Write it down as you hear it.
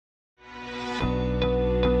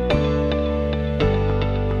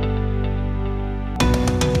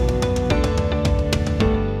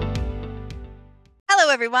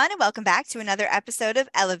everyone, and welcome back to another episode of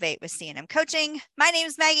Elevate with C&M Coaching. My name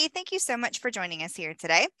is Maggie. Thank you so much for joining us here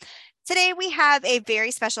today. Today, we have a very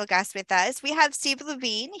special guest with us. We have Steve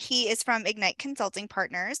Levine. He is from Ignite Consulting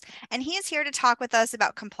Partners, and he is here to talk with us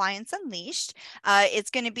about Compliance Unleashed. It's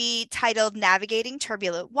going to be titled Navigating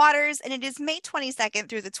Turbulent Waters, and it is May 22nd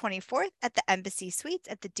through the 24th at the Embassy Suites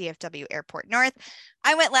at the DFW Airport North.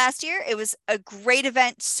 I went last year. It was a great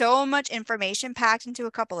event, so much information packed into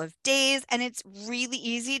a couple of days, and it's really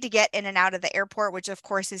easy to get in and out of the airport, which of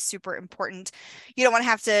course is super important. You don't want to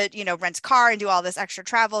have to, rent a car and do all this extra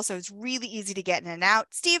travel. So it's really easy to get in and out.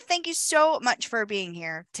 Steve, thank you so much for being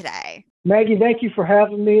here today. Maggie, thank you for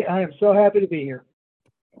having me. I am so happy to be here.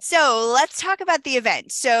 So let's talk about the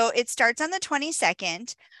event. So it starts on the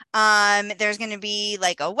 22nd. There's going to be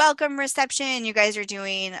like a welcome reception. You guys are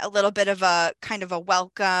doing a little bit of a kind of a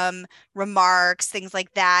welcome remarks, things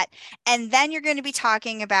like that. And then you're going to be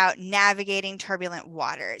talking about navigating turbulent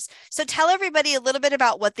waters. So tell everybody a little bit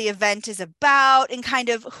about what the event is about and kind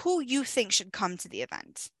of who you think should come to the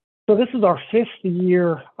event. So this is our fifth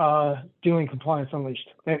year doing Compliance Unleashed.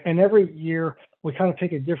 And every year we kind of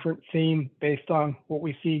take a different theme based on what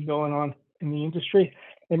we see going on in the industry.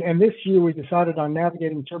 And this year we decided on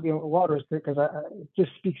navigating turbulent waters because it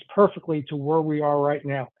just speaks perfectly to where we are right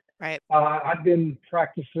now. Right. I've been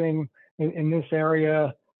practicing in this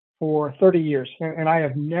area for 30 years, and I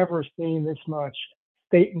have never seen this much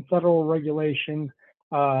state and federal regulation,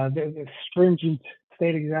 the stringent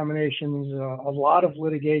state examinations, a lot of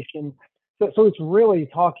litigation. So it's really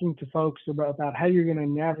talking to folks about how you're going to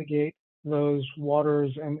navigate those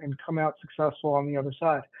waters and come out successful on the other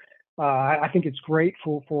side. I think it's great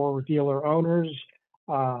for dealer owners,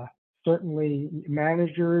 certainly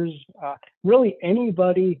managers, really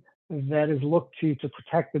anybody that is looked to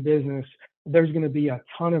protect the business. There's going to be a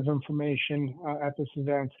ton of information at this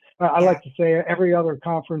event. I like to say every other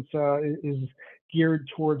conference is geared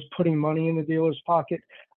towards putting money in the dealer's pocket.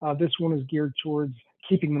 This one is geared towards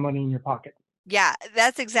keeping the money in your pocket. Yeah,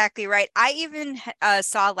 that's exactly right. I even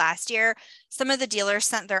saw last year some of the dealers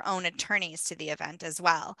sent their own attorneys to the event as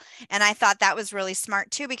well. And I thought that was really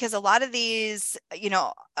smart too, because a lot of these,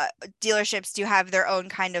 dealerships do have their own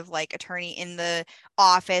kind of like attorney in the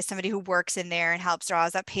office, somebody who works in there and helps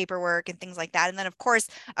draws up paperwork and things like that. And then, of course,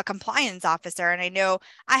 a compliance officer. And I know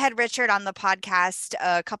I had Richard on the podcast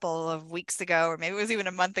a couple of weeks ago, or maybe it was even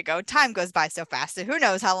a month ago. Time goes by so fast, so who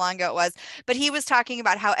knows how long ago it was. But he was talking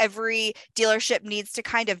about how every dealership needs to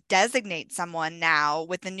kind of designate someone now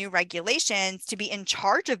with the new regulations to be in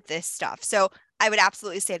charge of this stuff. So I would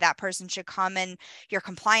absolutely say that person should come, and your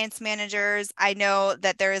compliance managers. I know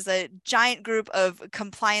that there is a giant group of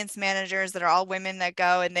compliance managers that are all women that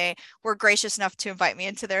go, and they were gracious enough to invite me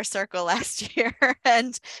into their circle last year.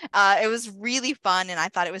 And it was really fun. And I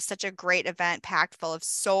thought it was such a great event, packed full of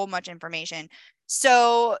so much information.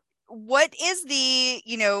 So what is the,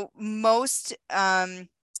 most, I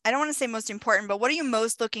don't want to say most important, but what are you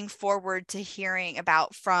most looking forward to hearing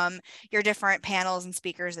about from your different panels and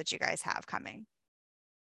speakers that you guys have coming?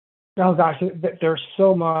 Oh gosh, there's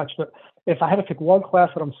so much. But if I had to pick one class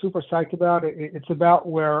that I'm super psyched about, it's about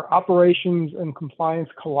where operations and compliance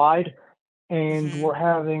collide. And we're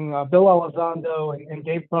having Bill Elizondo and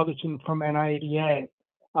Dave Brotherton from NIADA,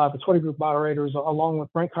 the 20 group moderators, along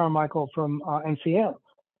with Brent Carmichael from NCM.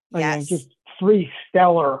 Yes. And just three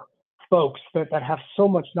stellar folks that have so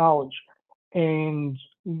much knowledge. And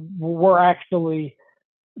we're actually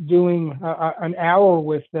doing an hour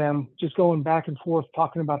with them, just going back and forth,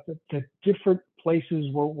 talking about the different places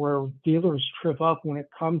where dealers trip up when it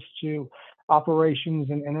comes to operations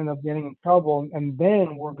and end up getting in trouble. And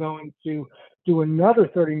then we're going to do another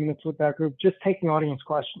 30 minutes with that group, just taking audience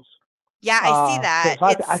questions. Yeah, I see that.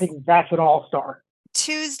 So I think that's an all-star.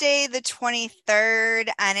 Tuesday the 23rd,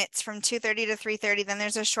 and it's from 2:30 to 3:30. Then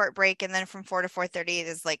there's a short break, and then from 4 to 4:30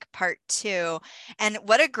 is like part 2. And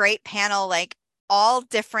what a great panel, like all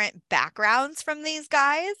different backgrounds from these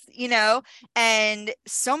guys, and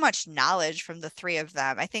so much knowledge from the three of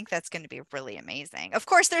them. I think that's going to be really amazing. Of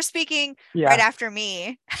course, they're speaking right after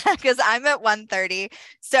me because I'm at 1:30.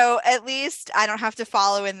 So at least I don't have to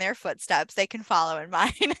follow in their footsteps. They can follow in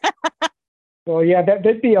mine. Well, yeah,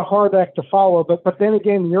 that'd be a hard act to follow. But then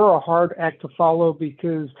again, you're a hard act to follow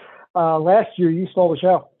because last year you stole the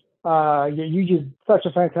show. You did such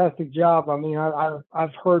a fantastic job. I mean,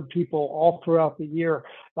 I've heard people all throughout the year.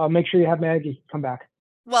 Make sure you have Maggie come back.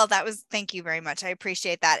 Well, thank you very much. I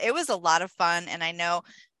appreciate that. It was a lot of fun. And I know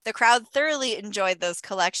the crowd thoroughly enjoyed those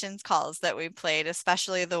collections calls that we played,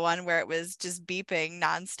 especially the one where it was just beeping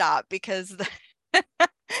nonstop because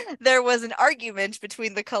there was an argument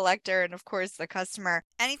between the collector and, of course, the customer.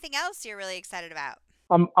 Anything else you're really excited about?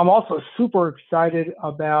 I'm also super excited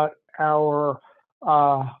about our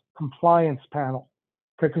compliance panel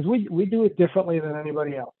because we do it differently than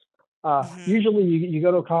anybody else. Hmm. Usually you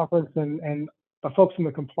go to a conference and the folks in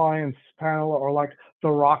the compliance panel are like the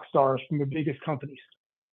rock stars from the biggest companies.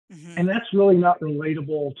 And Hmm. that's really not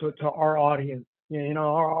relatable to our audience.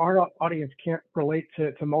 Our audience can't relate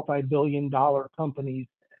to multi-billion dollar companies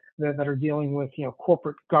that are dealing with,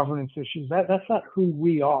 corporate governance issues. That's not who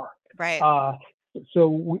we are. Right. Uh, so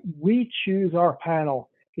we choose our panel.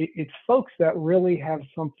 It's folks that really have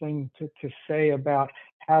something to say about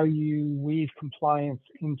how you weave compliance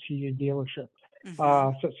into your dealership.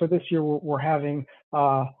 Hmm. So this year we're having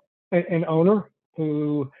an owner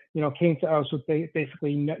who came to us with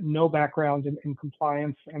basically no background in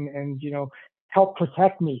compliance and help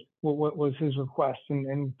protect me. What was his request,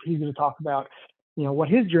 and he's going to talk about what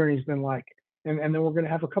his journey's been like, and then we're going to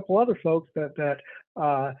have a couple other folks that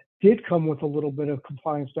did come with a little bit of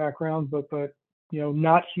compliance background, but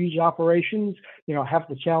not huge operations. Have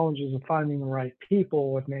the challenges of finding the right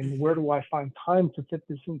people, and where Hmm. do I find time to fit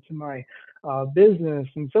this into my business?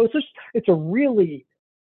 And so it's a really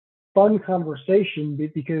fun conversation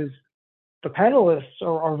because the panelists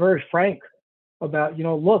are very frank about,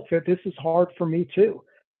 look, that this is hard for me too.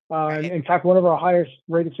 And Right. in fact, one of our highest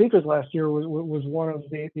rated speakers last year was one of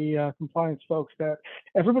the compliance folks that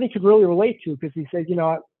everybody could really relate to because he said,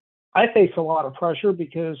 I face a lot of pressure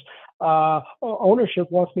because ownership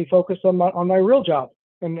wants me focused on my real job,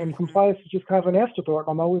 and Hmm. compliance is just kind of an afterthought.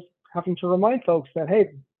 I'm always having to remind folks that,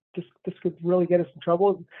 hey, this could really get us in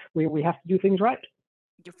trouble. We have to do things right.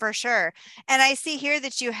 For sure. And I see here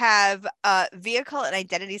that you have vehicle and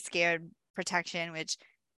identity scare protection, which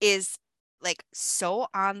is like so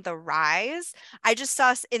on the rise. I just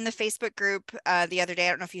saw in the Facebook group the other day, I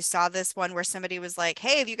don't know if you saw this one where somebody was like,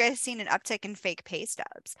 "Hey, have you guys seen an uptick in fake pay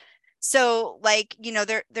stubs?" So like,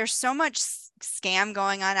 there's so much scam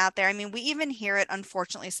going on out there. I mean, we even hear it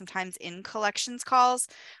unfortunately sometimes in collections calls.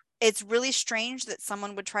 It's really strange that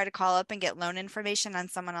someone would try to call up and get loan information on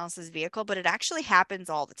someone else's vehicle, but it actually happens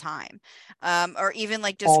all the time. Or even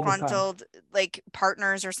like All the time. disgruntled like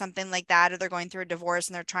partners or something like that, or they're going through a divorce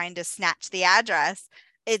and they're trying to snatch the address.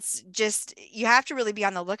 It's just you have to really be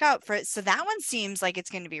on the lookout for it. So that one seems like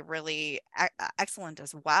it's going to be really excellent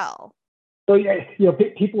as well. So yeah,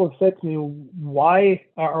 people have said to me, "Why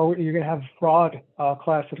are you going to have fraud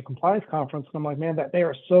class at a compliance conference?" And I'm like, "Man, that they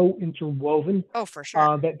are so interwoven Oh, for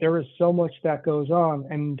sure. that there is so much that goes on."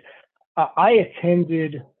 And I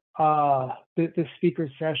attended this speaker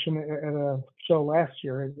session at a show last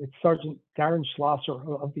year. It's Sergeant Darren Schlosser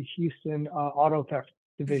of the Houston Auto Theft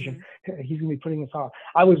Division. Hmm. He's going to be putting this on.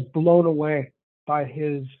 I was blown away by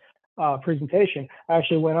his presentation. I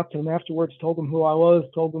actually went up to him afterwards, told him who I was,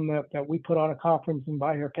 told him that we put on a conference and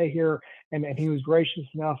buy here, pay here, and he was gracious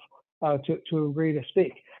enough to agree to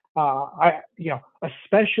speak.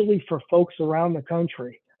 Especially for folks around the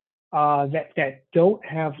country that don't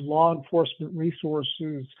have law enforcement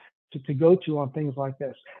resources to go to on things like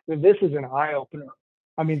this. This is an eye opener.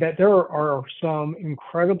 I mean, that there are some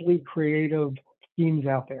incredibly creative schemes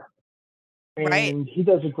out there. Right. And he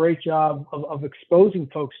does a great job of exposing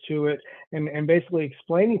folks to it and basically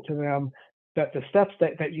explaining to them that the steps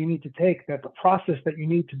that you need to take, that the process that you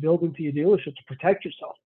need to build into your dealership to protect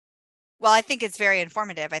yourself. Well, I think it's very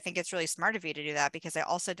informative. I think it's really smart of you to do that because I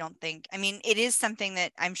also don't think, I mean, it is something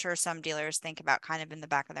that I'm sure some dealers think about kind of in the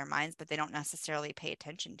back of their minds, but they don't necessarily pay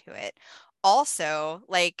attention to it. Also,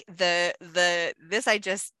 like I'm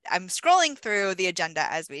scrolling through the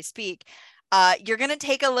agenda as we speak. You're going to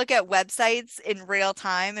take a look at websites in real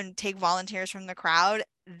time and take volunteers from the crowd.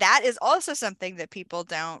 That is also something that people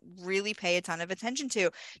don't really pay a ton of attention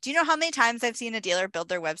to. Do you know how many times I've seen a dealer build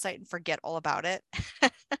their website and forget all about it?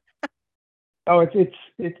 Oh,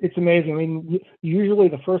 it's amazing. I mean, usually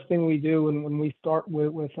the first thing we do when we start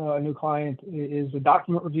with a new client is a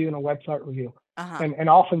document review and a website review, Uh-huh. and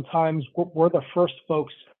oftentimes we're the first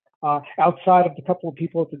folks outside of the couple of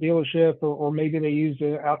people at the dealership, or maybe they use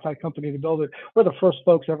an outside company to build it. We're the first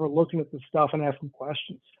folks ever looking at this stuff and asking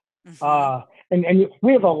questions. Hmm. And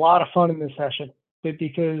we have a lot of fun in this session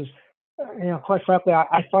because quite frankly,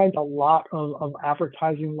 I find a lot of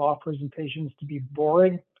advertising law presentations to be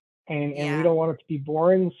boring, and we Yeah. don't want it to be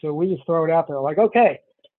boring, so we just throw it out there like, okay,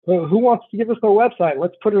 who wants to give us their website?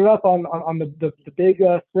 Let's put it up on the big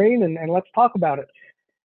screen and let's talk about it.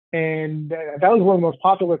 And that was one of the most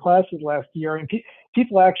popular classes last year, and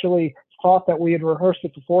people actually thought that we had rehearsed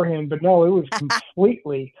it beforehand, but no, it was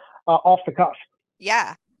completely off the cuff.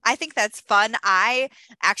 Yeah. I think that's fun. I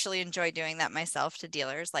actually enjoy doing that myself to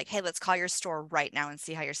dealers. Like, hey, let's call your store right now and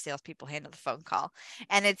see how your salespeople handle the phone call.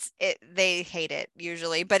 And they hate it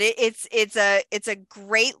usually, but it's a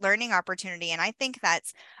great learning opportunity. And I think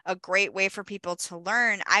that's a great way for people to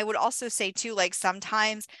learn. I would also say too, like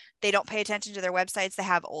sometimes they don't pay attention to their websites. They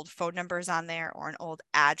have old phone numbers on there or an old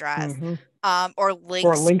address, Hmm. or Or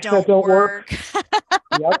links links that don't don't work. work.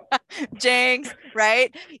 Yep. Jinx,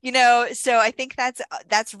 right? So I think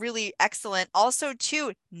that's really excellent. Also,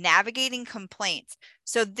 too, navigating complaints.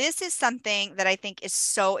 So this is something that I think is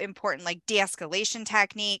so important, like de-escalation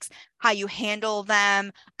techniques, how you handle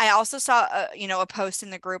them. I also saw a post in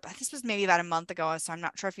the group. This was maybe about a month ago, so I'm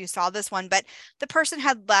not sure if you saw this one, but the person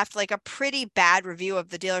had left like a pretty bad review of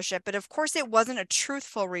the dealership, but of course it wasn't a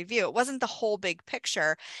truthful review. It wasn't the whole big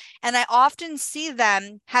picture. And I often see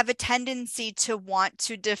them have a tendency to want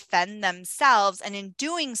to defend themselves. And in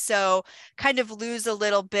doing so, kind of lose a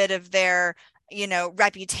little bit of their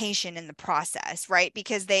reputation in the process, right?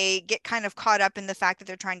 Because they get kind of caught up in the fact that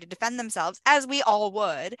they're trying to defend themselves, as we all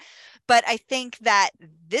would. But I think that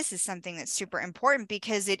this is something that's super important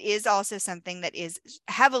because it is also something that is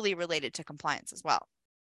heavily related to compliance as well.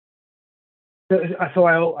 So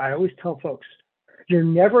I always tell folks, you're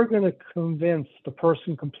never going to convince the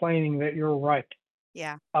person complaining that you're right.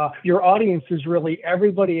 Yeah. Your audience is really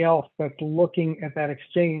everybody else that's looking at that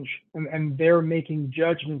exchange, and they're making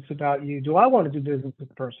judgments about you. Do I want to do business with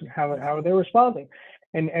the person? How are they responding?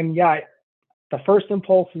 And yeah, the first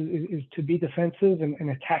impulse is to be defensive and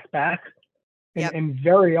attack back. Yep. And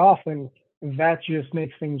very often that just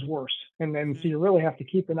makes things worse. And so Mhm. you really have to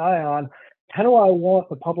keep an eye on, how do I want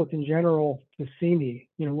the public in general to see me?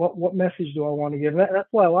 What message do I want to give? That's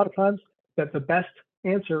why a lot of times that the best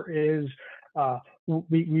answer is,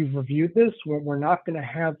 we've reviewed this. We're not going to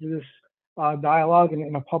have this dialogue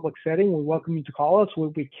in a public setting. We welcome you to call us.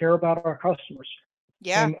 We care about our customers.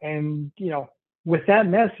 Yeah. And with that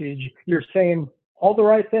message, you're saying all the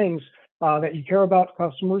right things, that you care about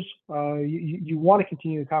customers. You want to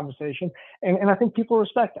continue the conversation, and I think people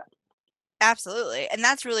respect that. Absolutely. And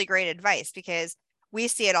that's really great advice because we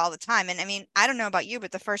see it all the time. And I mean, I don't know about you,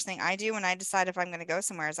 but the first thing I do when I decide if I'm going to go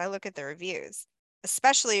somewhere is I look at the reviews,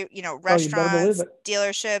 especially, Oh, you better believe restaurants, it.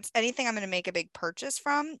 dealerships, anything I'm going to make a big purchase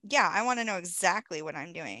from. Yeah, I want to know exactly what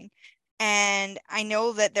I'm doing. And I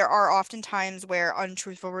know that there are often times where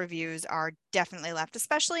untruthful reviews are definitely left,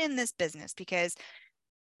 especially in this business, because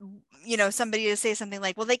somebody to say something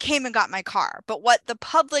like, well, they came and got my car. But what the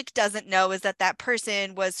public doesn't know is that that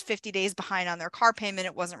person was 50 days behind on their car payment.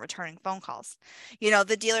 It wasn't returning phone calls.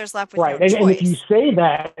 The dealer's left with no Right, and choice. if you say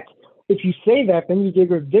that, then you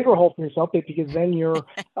dig a bigger hole for yourself, because then you're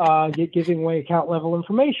giving away account level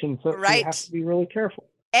information. So you have Right. to be really careful.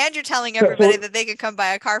 And you're telling So, everybody so that they can come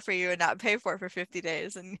buy a car for you and not pay for it for 50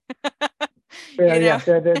 days. And, yeah, you know, yeah,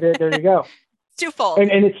 there you go. twofold.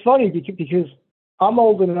 And it's funny because I'm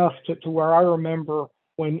old enough to where I remember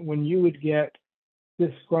when you would get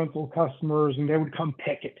disgruntled customers and they would come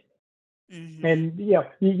picket. Hmm. And yeah,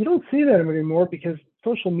 you don't see that anymore because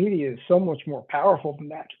social media is so much more powerful than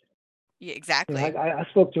that. Yeah, exactly. I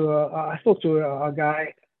spoke to a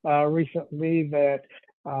guy recently that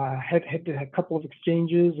had a couple of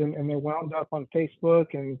exchanges, and they wound up on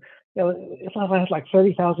Facebook, and it had like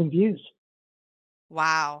 30,000 views.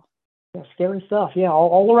 Wow. Yeah, scary stuff. Yeah,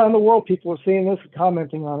 all around the world, people are seeing this and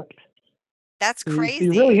commenting on it. That's So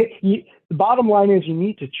you really crazy. the bottom line is, you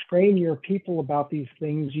need to train your people about these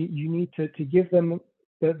things. You need to give them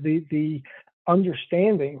the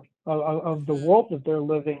understanding of the Hmm. world that they're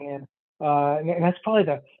living in. And that's probably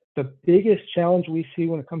the biggest challenge we see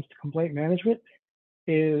when it comes to complaint management,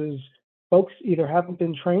 is folks either haven't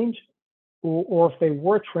been trained, or if they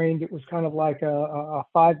were trained, it was kind of like a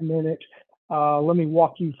 5 minute, let me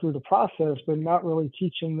walk you through the process, but not really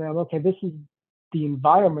teaching them, okay, this is the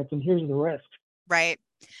environment and here's the risks. Right.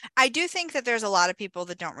 I do think that there's a lot of people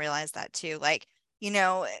that don't realize that too. Like,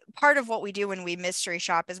 part of what we do when we mystery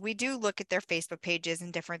shop is we do look at their Facebook pages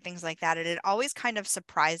and different things like that. And it always kind of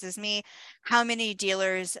surprises me how many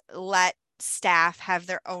dealers let staff have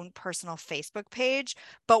their own personal Facebook page,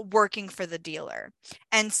 but working for the dealer.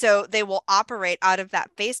 And so they will operate out of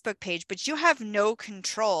that Facebook page, but you have no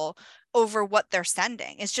control over what they're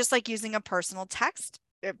sending. It's just like using a personal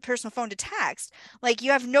phone to text. Like,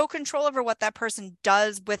 you have no control over what that person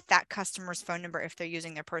does with that customer's phone number if they're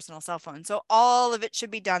using their personal cell phone. So all of it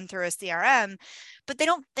should be done through a CRM, but they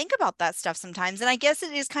don't think about that stuff sometimes. And I guess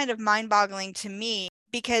it is kind of mind-boggling to me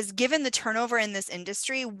because given the turnover in this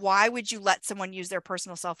industry, why would you let someone use their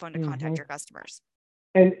personal cell phone to contact Hmm. your customers?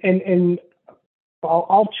 And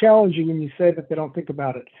I'll challenge you when you say that they don't think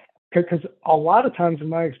about it. because a lot of times in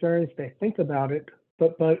my experience they think about it,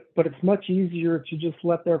 but it's much easier to just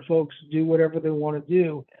let their folks do whatever they want to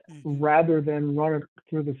do Hmm. rather than run it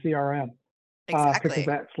through the CRM, because Exactly.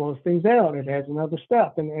 that slows things down. It adds another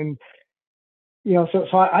step, and so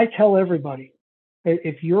I tell everybody,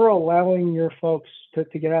 if you're allowing your folks to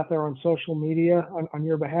get out there on social media on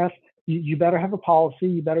your behalf, you better have a policy.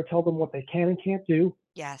 You better tell them what they can and can't do.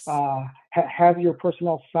 Yes. Have your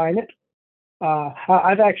personnel sign it.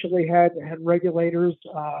 I've actually had regulators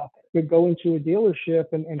that go into a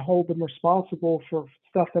dealership and hold them responsible for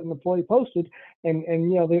stuff that an employee posted, and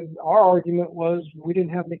our argument was we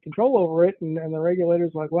didn't have any control over it, and the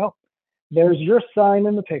regulators like, well, there's your sign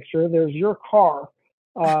in the picture, there's your car,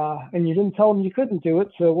 and you didn't tell them you couldn't do it,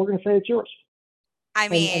 so we're going to say it's yours. I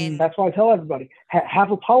And mean, that's why I tell everybody,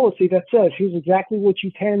 have a policy that says here's exactly what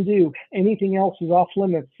you can do. Anything else is off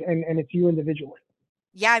limits, and it's you individually.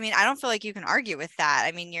 yeah, I mean, I don't feel like you can argue with that.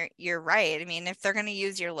 I mean, you're right. I mean, if they're going to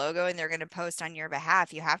use your logo and they're going to post on your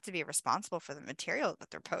behalf, you have to be responsible for the material that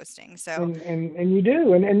they're posting. So, And you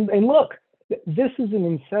do. And look, this is an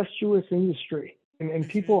incestuous industry, and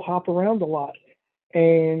people mhm. hop around a lot.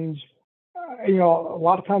 And a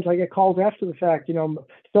lot of times I get calls after the fact.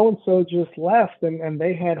 So and so just left, and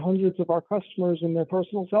they had hundreds of our customers in their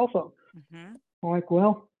personal cell phone. Mhm. I'm like,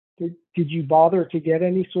 well, did you bother to get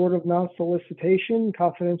any sort of non-solicitation,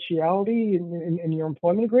 confidentiality in your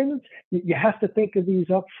employment agreements? You have to think of these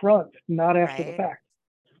up front, not after the Right. fact.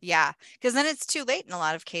 Yeah, because then it's too late in a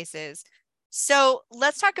lot of cases. So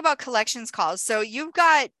let's talk about collections calls. So you've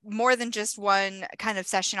got more than just one kind of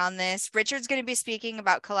session on this. Richard's going to be speaking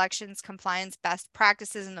about collections compliance best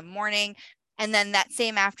practices in the morning. And then that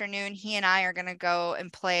same afternoon, he and I are going to go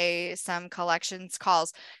and play some collections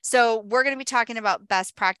calls. So we're going to be talking about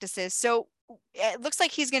best practices. So it looks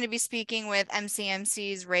like he's going to be speaking with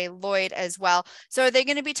MCMC's Ray Lloyd as well. So are they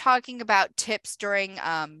going to be talking about tips during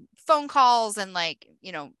phone calls and like,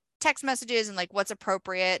 text messages and like what's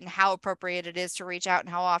appropriate and how appropriate it is to reach out and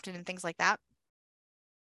how often and things like that?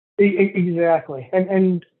 Exactly.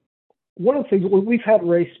 And one of the things we've had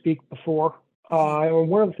Ray speak before, Hmm. and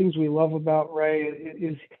one of the things we love about Ray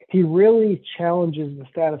is he really challenges the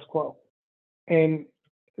status quo. And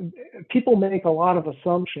people make a lot of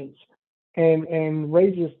assumptions, and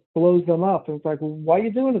Ray just blows them up. And it's like, well, why are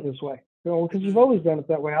you doing it this way? Because you've Hmm. always done it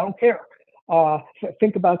that way. I don't care.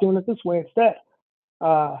 Think about doing it this way instead.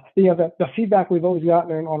 The feedback we've always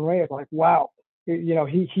gotten on Ray is like, wow,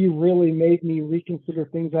 he really made me reconsider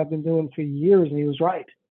things I've been doing for years, and he was right.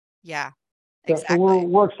 Yeah, So we're exactly.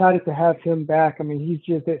 we're excited to have him back. I mean, he's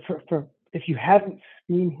just for if you haven't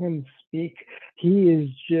seen him speak, he is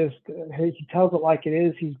just he tells it like it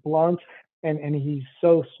is. He's blunt, and he's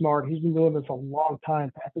so smart. He's been doing this a long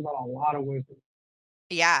time, passes on a lot of wisdom.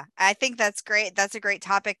 Yeah, I think that's great. That's a great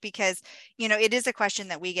topic because, it is a question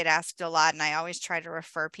that we get asked a lot. And I always try to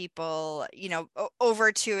refer people,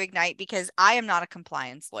 over to Ignite because I am not a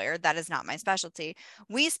compliance lawyer. That is not my specialty.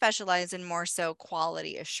 We specialize in more so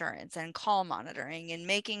quality assurance and call monitoring and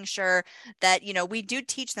making sure that, we do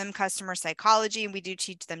teach them customer psychology and we do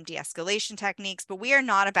teach them de-escalation techniques, but we are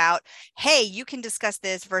not about, hey, you can discuss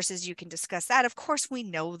this versus you can discuss that. Of course, we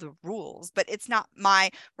know the rules, but it's not my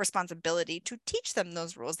responsibility to teach them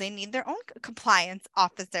those rules. They need their own compliance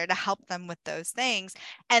officer to help them with those things.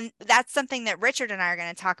 And that's something that Richard and I are going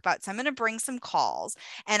to talk about. So I'm going to bring some calls.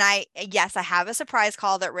 And yes, I have a surprise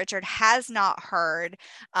call that Richard has not heard,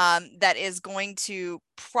 that is going to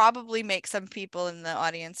probably make some people in the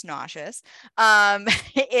audience nauseous. I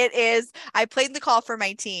played the call for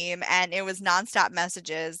my team and it was nonstop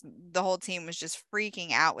messages. The whole team was just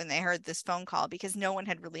freaking out when they heard this phone call because no one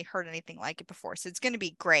had really heard anything like it before. So it's going to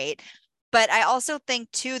be great. But I also think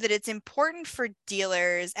too that it's important for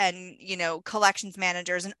dealers and, collections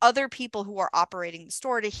managers and other people who are operating the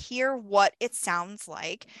store to hear what it sounds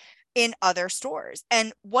like in other stores.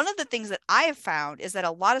 And one of the things that I have found is that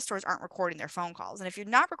a lot of stores aren't recording their phone calls. And if you're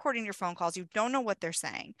not recording your phone calls, you don't know what they're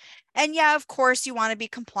saying. And yeah, of course, you want to be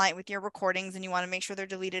compliant with your recordings and you want to make sure they're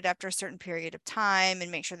deleted after a certain period of time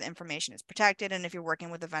and make sure the information is protected. And if you're working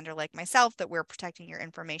with a vendor like myself, that we're protecting your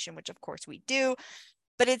information, which of course we do.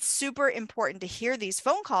 But it's super important to hear these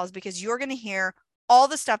phone calls because you're going to hear all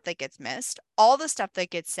the stuff that gets missed, all the stuff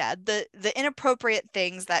that gets said, the inappropriate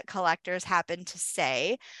things that collectors happen to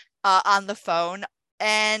say on the phone.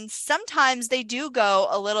 And sometimes they do go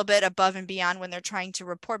a little bit above and beyond when they're trying to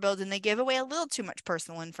report bills and they give away a little too much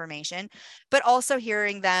personal information. But also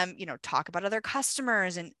hearing them, talk about other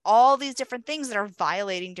customers and all these different things that are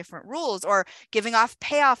violating different rules or giving off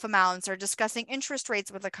payoff amounts or discussing interest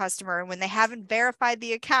rates with a customer when they haven't verified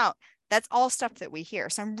the account. That's all stuff that we hear.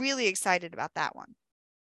 So I'm really excited about that one.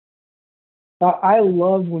 I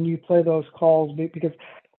love when you play those calls because,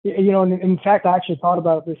 in fact, I actually thought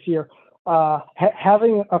about it this year.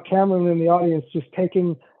 Having a cameraman in the audience just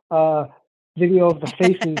taking uh, video of the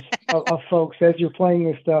faces of folks as you're playing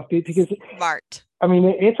this stuff because, Smart. I mean,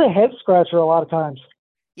 it's a head scratcher a lot of times.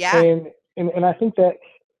 Yeah, And, and I think that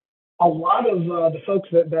a lot of the folks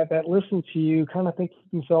that listen to you kind of think to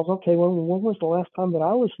themselves, okay, well, when was the last time that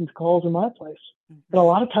I listened to calls in my place? And a hmm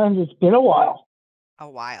lot of times it's been a while. a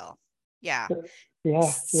while. Yeah.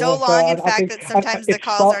 Yeah, So yeah. So long, in I fact, think that sometimes the it's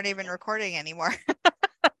calls fun. aren't even recording anymore.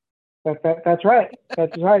 That's right.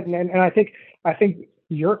 That's right. And I think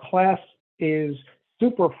your class is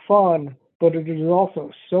super fun, but it is also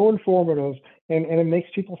so informative, and it makes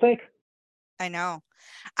people think. I know.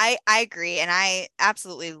 I agree, and I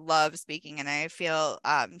absolutely love speaking, and I feel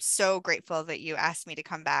so grateful that you asked me to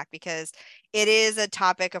come back because it is a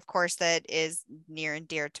topic, of course, that is near and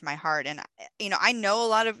dear to my heart. And I know a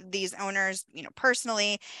lot of these owners,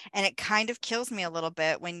 personally, and it kind of kills me a little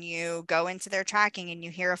bit when you go into their tracking and you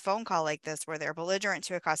hear a phone call like this where they're belligerent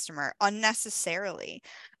to a customer unnecessarily,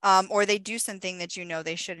 or they do something that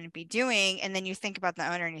they shouldn't be doing, and then you think about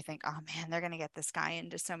the owner and you think, oh man, they're going to get this guy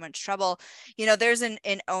into so much trouble. There's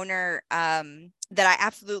an owner that I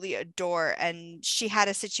absolutely adore, and she had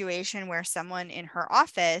a situation where someone in her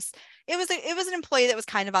office, it was an employee that was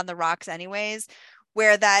kind of on the rocks anyways,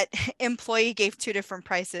 where that employee gave two different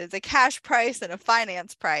prices, a cash price and a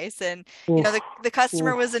finance price. And Oof, the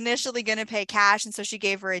customer oof. was initially going to pay cash, and so she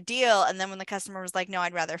gave her a deal, and then when the customer was like, no,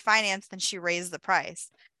 I'd rather finance, then she raised the price.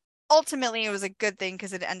 Ultimately, it was a good thing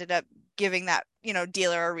because it ended up giving that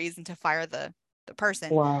dealer a reason to fire the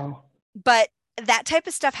person. Wow. But that type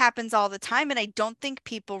of stuff happens all the time. And I don't think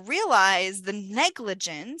people realize the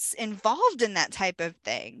negligence involved in that type of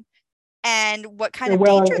thing and what kind of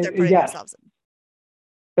Well, danger they're putting yes, themselves in.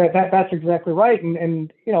 that's exactly right.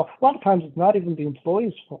 And a lot of times it's not even the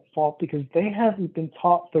employee's fault because they haven't been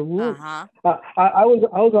taught the rules. Uh-huh. I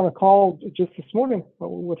was on a call just this morning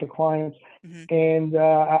with a client, Hmm. and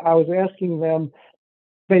I was asking them.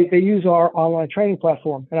 They use our online training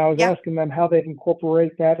platform, and I was Yeah. asking them how they'd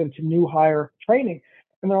incorporate that into new hire training.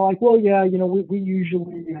 And they're like, well, yeah, we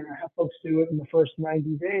usually have folks do it in the first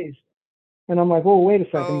 90 days. And I'm like, well, wait a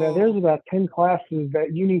second. There's Oh. about 10 classes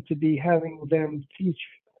that you need to be having them teach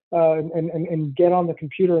and get on the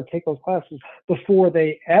computer and take those classes before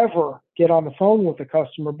they ever get on the phone with the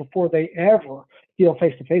customer, before they ever deal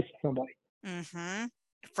face to face with somebody. Mm-hmm.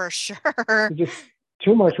 For sure. There's just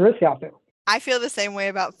too much risk out there. I feel the same way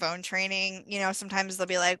about phone training. Sometimes they'll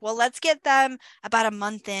be like, well, let's get them about a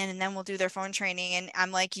month in and then we'll do their phone training. And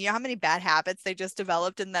I'm like, you know how many bad habits they just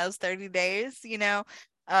developed in those 30 days? We Yeah,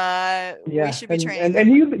 should be and training and, and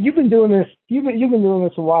them. you've been doing this. You've been doing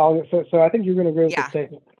this a while, so I think you're going to agree with the Yeah.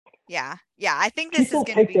 statement. Yeah. Yeah. I think this is People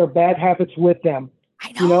going to take be, their bad habits with them.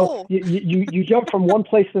 I You know, know. you jump from one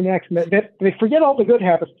place to the next. And they forget all the good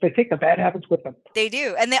habits. They take the bad habits with them. They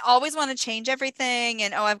do. And they always want to change everything.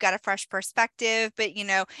 And, oh, I've got a fresh perspective. But, in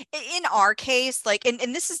our case, like, and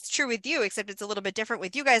this is true with you, except it's a little bit different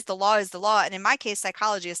with you guys. The law is the law. And in my case,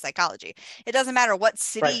 psychology is psychology. It doesn't matter what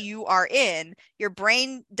city Right. you are in, your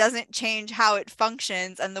brain doesn't change how it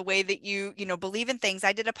functions and the way that you believe in things.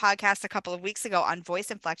 I did a podcast a couple of weeks ago on voice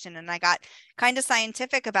inflection, and I got kind of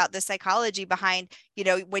scientific about the psychology behind,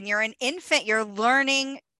 when you're an infant, you're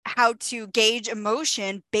learning how to gauge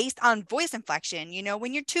emotion based on voice inflection.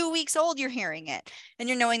 When you're 2 weeks old, you're hearing it and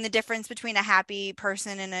you're knowing the difference between a happy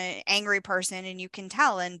person and an angry person, and you can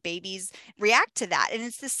tell, and babies react to that. And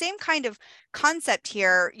it's the same kind of concept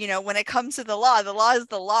here. When it comes to the law is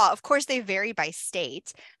the law. Of course, they vary by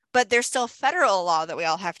state, but there's still federal law that we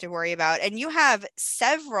all have to worry about. And you have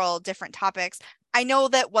several different topics. I know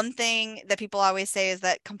that one thing that people always say is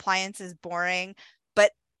that compliance is boring,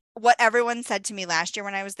 but what everyone said to me last year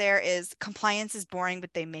when I was there is compliance is boring,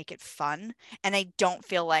 but they make it fun. And I don't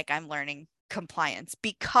feel like I'm learning compliance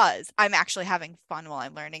because I'm actually having fun while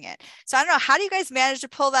I'm learning it. So I don't know. How do you guys manage to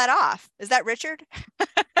pull that off? Is that Richard?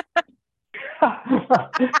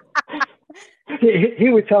 He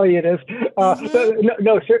would tell you it is. Mm-hmm. No,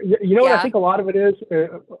 no, sir. You know what I Yeah. think a lot of it is?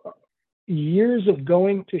 Years of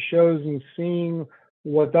going to shows and seeing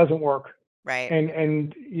what doesn't work. Right.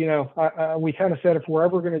 And we kind of said if we're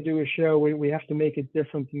ever going to do a show, we have to make it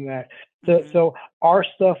different than that. So Mm-hmm. so our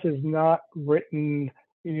stuff is not written,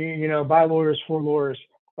 by lawyers for lawyers.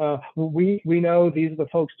 We know these are the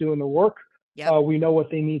folks doing the work. Yep. We know what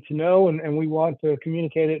they need to know, and we want to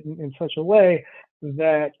communicate it in such a way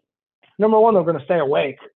that number one, they're going to stay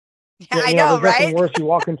awake. Yeah, I know, There's nothing right? worse. You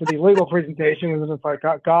walk into these legal presentations and it's like,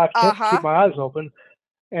 God, can't keep Uh-huh. my eyes open.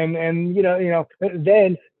 And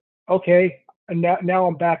then okay, and now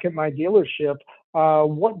I'm back at my dealership.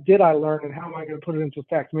 What did I learn, and how am I going to put it into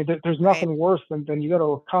effect? I mean, there's Right. nothing worse than you go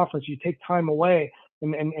to a conference, you take time away,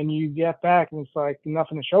 and you get back, and it's like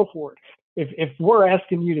nothing to show for it. If we're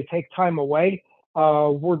asking you to take time away,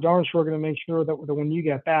 we're darn sure going to make sure that when you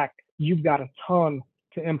get back, you've got a ton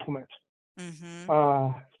to implement. Mm-hmm.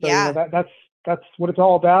 Uh, so Yeah. that's what it's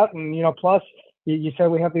all about. And plus you said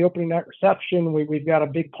we have the opening night reception. We've got a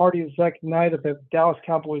big party the second night at the Dallas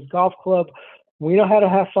Cowboys Golf Club. We know how to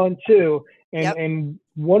have fun too. And Yep. and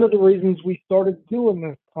one of the reasons we started doing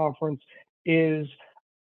this conference is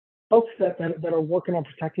folks that are working on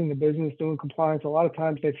protecting the business, doing compliance. A lot of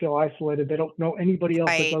times they feel isolated. They don't know anybody else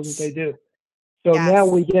that does what they Right. do. So now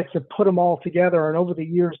Yes. we get to put them all together. And over the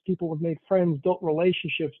years, people have made friends, built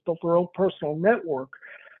relationships, built their own personal network,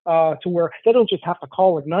 to where they don't just have to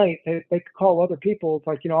call at night. They could call other people. It's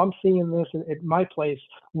like, I'm seeing this at my place.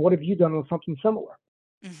 What have you done with something similar?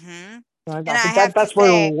 Mm-hmm. And And I I think have to that's very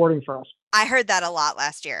say, rewarding for us. I heard that a lot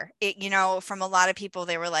last year. From a lot of people,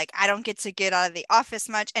 they were like, I don't get to get out of the office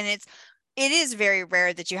much. And it is very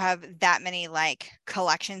rare that you have that many like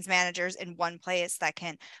collections managers in one place that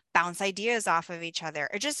can bounce ideas off of each other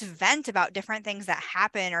or just vent about different things that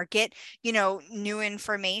happen or get, new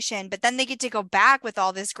information. But then they get to go back with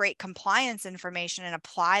all this great compliance information and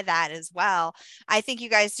apply that as well. I think you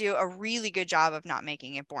guys do a really good job of not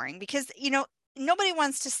making it boring because, nobody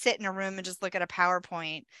wants to sit in a room and just look at a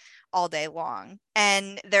PowerPoint all day long.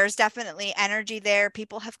 And there's definitely energy there.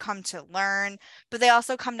 People have come to learn, but they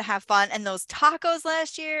also come to have fun. And those tacos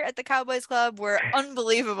last year at the Cowboys Club were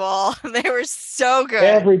unbelievable. They were so good.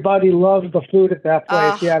 Everybody loves the food at that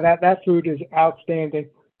place. Oh, Yeah, that food is outstanding.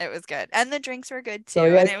 it was good. And the drinks were good So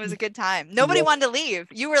too. yeah, And it was a good time. Nobody yes. wanted to leave.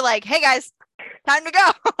 You were like, hey guys, time to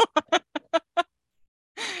go.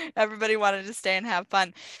 Everybody wanted to stay and have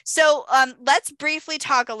fun. So let's briefly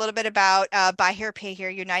talk a little bit about Buy Here, Pay Here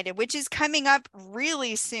United, which is coming up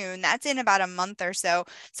really soon. That's in about a month or so.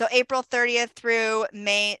 So April 30th through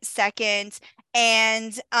May 2nd.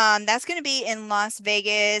 And that's going to be in Las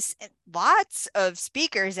Vegas. Lots of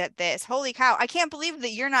speakers at this. Holy cow. I can't believe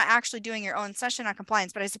that you're not actually doing your own session on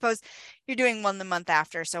compliance, but I suppose you're doing one the month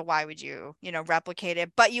after. So why would you, replicate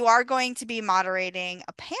it? But you are going to be moderating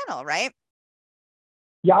a panel, right?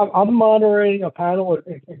 Yeah, I'm moderating a panel.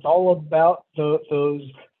 It's all about those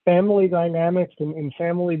family dynamics and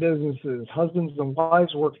family businesses, husbands and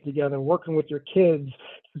wives working together, working with your kids,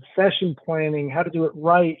 succession planning, how to do it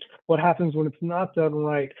right, what happens when it's not done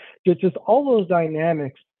right. Just all those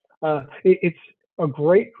dynamics. It's a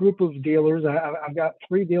great group of dealers. I've got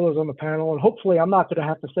 3 dealers on the panel, and hopefully I'm not going to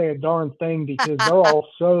have to say a darn thing because they're all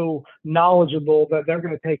so knowledgeable that they're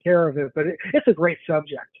going to take care of it. But it's a great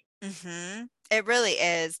subject. It really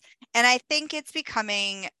is. And I think it's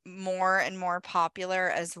becoming more and more popular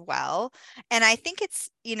as well. And I think it's,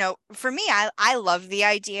 for me, I love the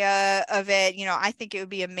idea of it. I think it would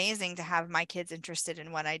be amazing to have my kids interested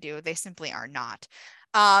in what I do. They simply are not.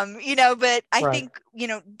 But I Right. think,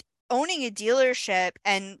 owning a dealership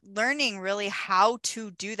and learning really how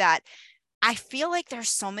to do that. I feel like there's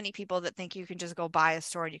so many people that think you can just go buy a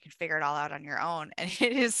store and you can figure it all out on your own. And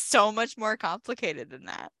it is so much more complicated than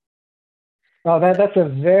that. Oh, that's a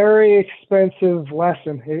very expensive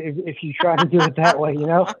lesson if you try to do it that way, you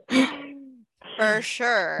know? For No,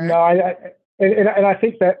 sure. and I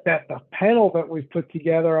think that the panel that we've put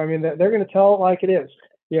together, I mean, that they're going to tell it like it is.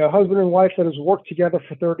 Husband and wife that has worked together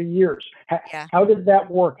for 30 years. Yeah, How did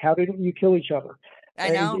that work? How didn't you kill each other? I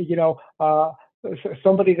know.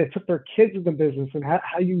 Somebody that took their kids in the business and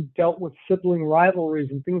how you dealt with sibling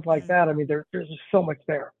rivalries and things like that. I Mhm. mean, there's just so much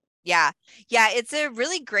there. Yeah. Yeah, it's a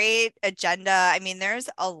really great agenda. I mean, there's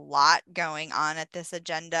a lot going on at this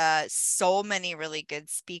agenda. So many really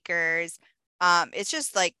good speakers. It's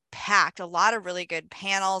just like packed, a lot of really good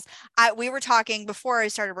panels. We were talking before I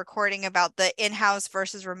started recording about the in-house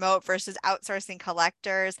versus remote versus outsourcing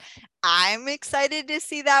collectors. I'm excited to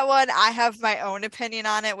see that one. I have my own opinion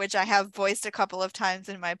on it, which I have voiced a couple of times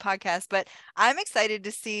in my podcast, but I'm excited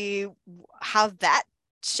to see how that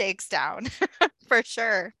shakes down for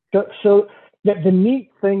sure. So the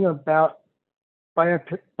neat thing about Buy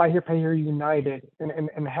Here, Pay Here United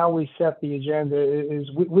and how we set the agenda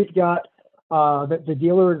is we've got the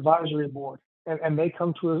dealer advisory board, and they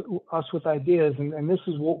come to us with ideas, and this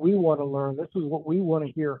is what we want to learn. This is what we want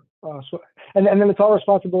to hear. And then it's our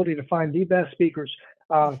responsibility to find the best speakers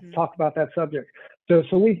to Mhm. talk about that subject. So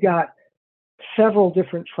we've got several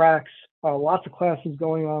different tracks, lots of classes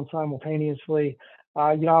going on simultaneously.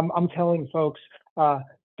 I'm telling folks,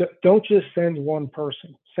 don't just send one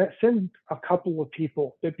person. Send a couple of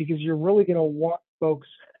people because you're really going to want folks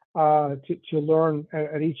to learn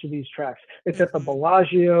at each of these tracks. It's at the Hmm.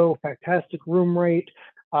 Bellagio, fantastic room rate,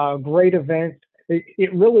 great event.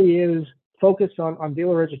 It really is focused on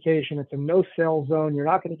dealer education. It's a no sell zone. You're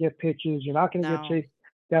not going to get pitches. You're not going to get No, chased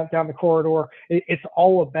down the corridor. It's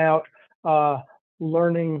all about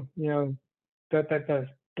learning, the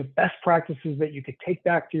best practices that you could take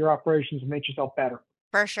back to your operations and make yourself better.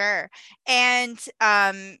 for sure. And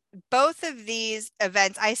both of these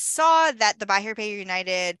events, I saw that the Buy Here Pay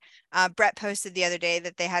United, Brett posted the other day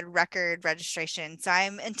that they had record registration. So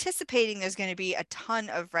I'm anticipating there's going to be a ton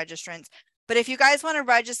of registrants. But if you guys want to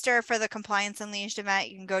register for the Compliance Unleashed event,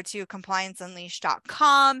 you can go to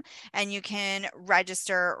complianceunleashed.com and you can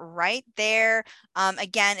register right there.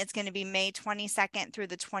 Again, it's going to be May 22nd through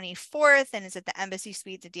the 24th, and it's at the Embassy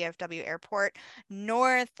Suites at DFW Airport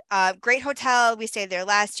North. Great hotel. We stayed there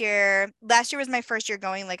last year. Last year was my first year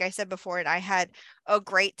going, like I said before, and I had a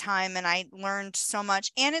great time and I learned so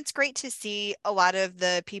much. And it's great to see a lot of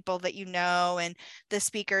the people that you know and the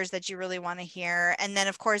speakers that you really want to hear. And then,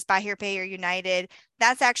 of course, Buy Here, Pay Here United.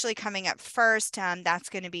 That's actually coming up first. That's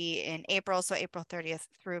going to be in April. So April 30th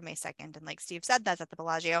through May 2nd. And like Steve said, that's at the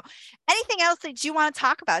Bellagio. Anything else that you want to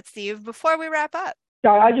talk about, Steve, before we wrap up?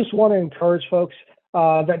 I just want to encourage folks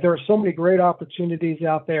that there are so many great opportunities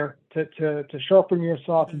out there to sharpen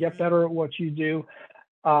yourself and get Mhm. better at what you do.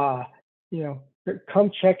 Uh, you know, come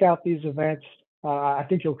check out these events. I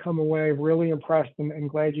think you'll come away really impressed and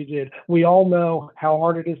glad you did. We all know how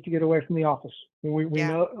hard it is to get away from the office. We Yeah.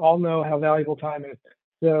 know all know how valuable time is.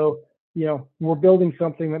 So, we're building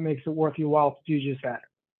something that makes it worth your while to do just that.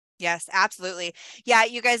 Yes, absolutely. Yeah,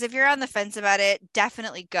 you guys, if you're on the fence about it,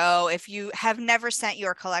 definitely go. If you have never sent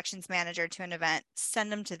your collections manager to an event,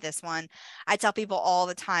 send them to this one. I tell people all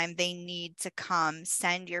the time they need to come.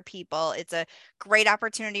 Send your people. It's a great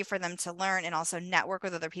opportunity for them to learn and also network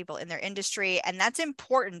with other people in their industry. And that's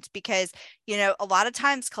important because, a lot of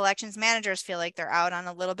times collections managers feel like they're out on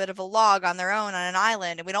a little bit of a log on their own on an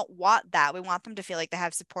island, and we don't want that. We want them to feel like they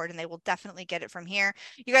have support, and they will definitely get it from here.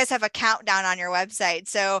 You guys have a countdown on your website.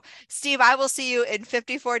 So, Steve, I will see you in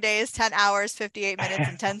 54 days, 10 hours, 58 minutes,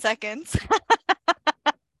 and 10 seconds.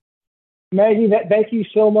 Maggie, thank you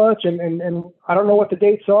so much. And I don't know what the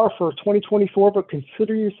dates are for 2024, but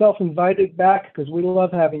consider yourself invited back because we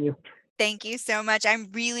love having you. Thank you so much.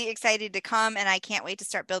 I'm really excited to come, and I can't wait to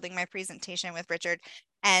start building my presentation with Richard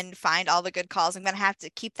and find all the good calls. I'm going to have to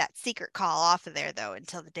keep that secret call off of there, though,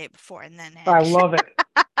 until the day before and then I in. love it.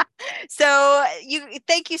 So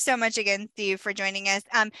thank you so much again, Steve, for joining us.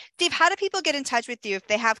 Steve, how do people get in touch with you if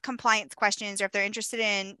they have compliance questions or if they're interested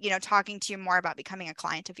in, talking to you more about becoming a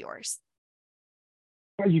client of yours?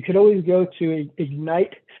 You could always go to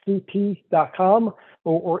ignitecp.com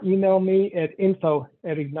or email me at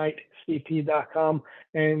info@ignitecp.com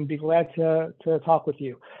and be glad to talk with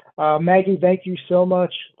you. Maggie, thank you so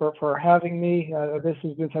much for having me. This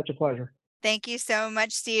has been such a pleasure. Thank you so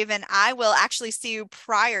much, Steve. And I will actually see you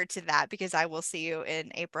prior to that because I will see you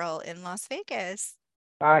in April in Las Vegas.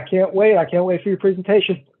 I can't wait. I can't wait for your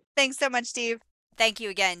presentation. Thanks so much, Steve. Thank you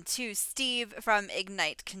again to Steve from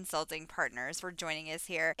Ignite Consulting Partners for joining us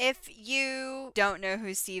here. If you don't know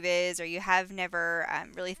who Steve is or you have never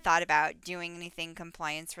really thought about doing anything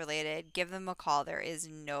compliance related, give them a call. There is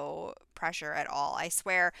no pressure at all. I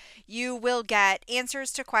swear you will get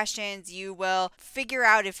answers to questions. You will figure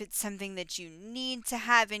out if it's something that you need to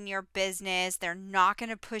have in your business. They're not going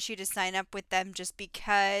to push you to sign up with them just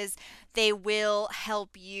because. They will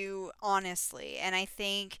help you honestly. And I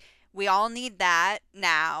think we all need that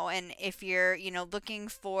now. And if you're, looking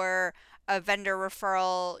for a vendor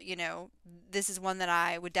referral, this is one that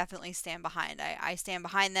I would definitely stand behind. I stand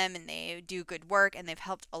behind them and they do good work and they've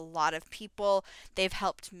helped a lot of people. They've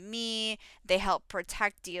helped me. They help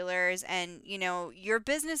protect dealers. And, your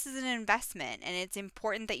business is an investment and it's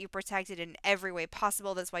important that you protect it in every way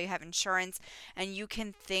possible. That's why you have insurance. And you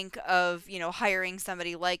can think of, hiring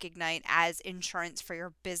somebody like Ignite as insurance for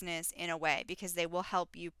your business in a way because they will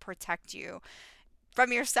help you protect you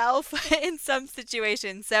from yourself in some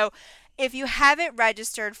situations. So, if you haven't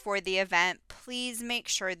registered for the event, please make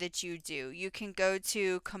sure that you do. You can go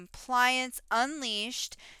to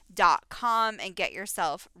complianceunleashed.com and get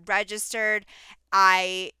yourself registered.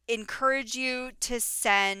 I encourage you to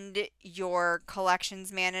send your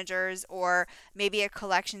collections managers or maybe a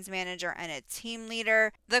collections manager and a team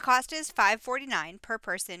leader. The cost is $5.49 per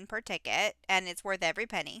person per ticket, and it's worth every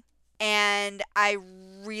penny. And I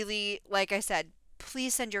really, like I said,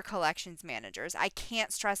 please send your collections managers. I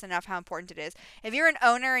can't stress enough how important it is. If you're an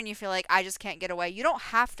owner and you feel like I just can't get away, you don't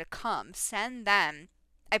have to come. Send them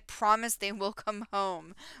I promise they will come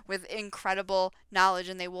home with incredible knowledge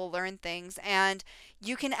and they will learn things. And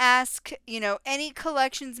you can ask, any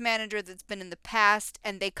collections manager that's been in the past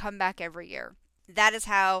and they come back every year. That is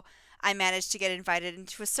how I managed to get invited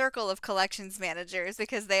into a circle of collections managers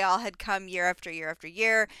because they all had come year after year after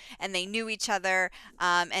year and they knew each other.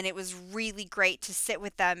 And it was really great to sit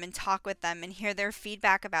with them and talk with them and hear their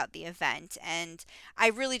feedback about the event. And I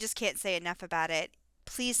really just can't say enough about it.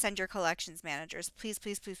 Please send your collections managers. Please,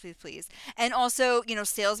 please, please, please, please. And also,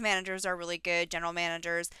 sales managers are really good, general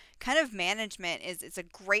managers. Kind of management is it's a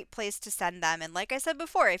great place to send them. And like I said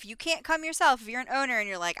before, if you can't come yourself, if you're an owner and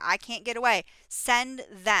you're like, I can't get away, send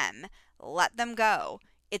them. Let them go.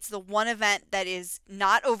 It's the one event that is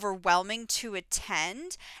not overwhelming to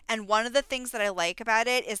attend. And one of the things that I like about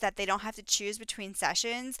it is that they don't have to choose between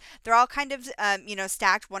sessions. They're all kind of,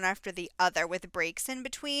 stacked one after the other with breaks in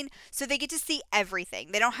between. So they get to see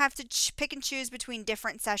everything. They don't have to pick and choose between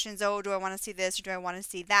different sessions. Oh, do I want to see this or do I want to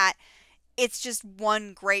see that? It's just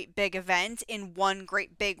one great big event in one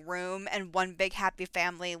great big room and one big happy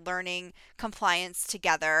family learning compliance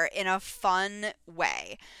together in a fun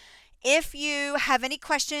way. If you have any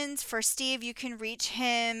questions for Steve, you can reach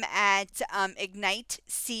him at Ignite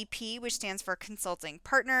CP, which stands for Consulting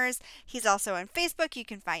Partners. He's also on Facebook. You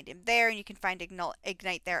can find him there, and you can find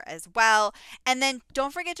Ignite there as well. And then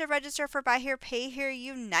don't forget to register for Buy Here, Pay Here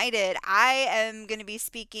United. I am going to be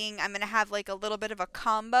speaking. I'm going to have like a little bit of a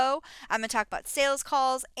combo. I'm going to talk about sales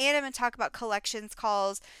calls, and I'm going to talk about collections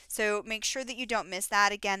calls. So make sure that you don't miss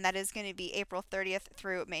that. Again, that is going to be April 30th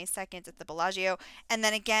through May 2nd at the Bellagio. And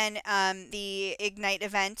then again, the Ignite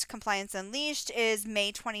event, Compliance Unleashed, is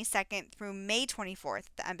May 22nd through May 24th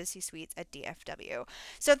at the Embassy Suites at DFW.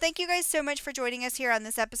 So thank you guys so much for joining us here on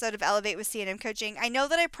this episode of Elevate with C&M Coaching. I know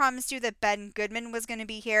that I promised you that Ben Goodman was going to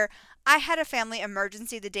be here. I had a family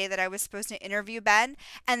emergency the day that I was supposed to interview Ben,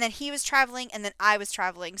 and then he was traveling, and then I was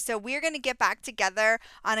traveling. So we're going to get back together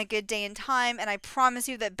on a good day and time, and I promise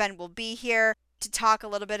you that Ben will be here to talk a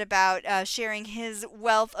little bit about sharing his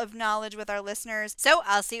wealth of knowledge with our listeners. So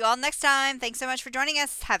I'll see you all next time. Thanks so much for joining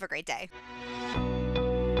us. Have a great day.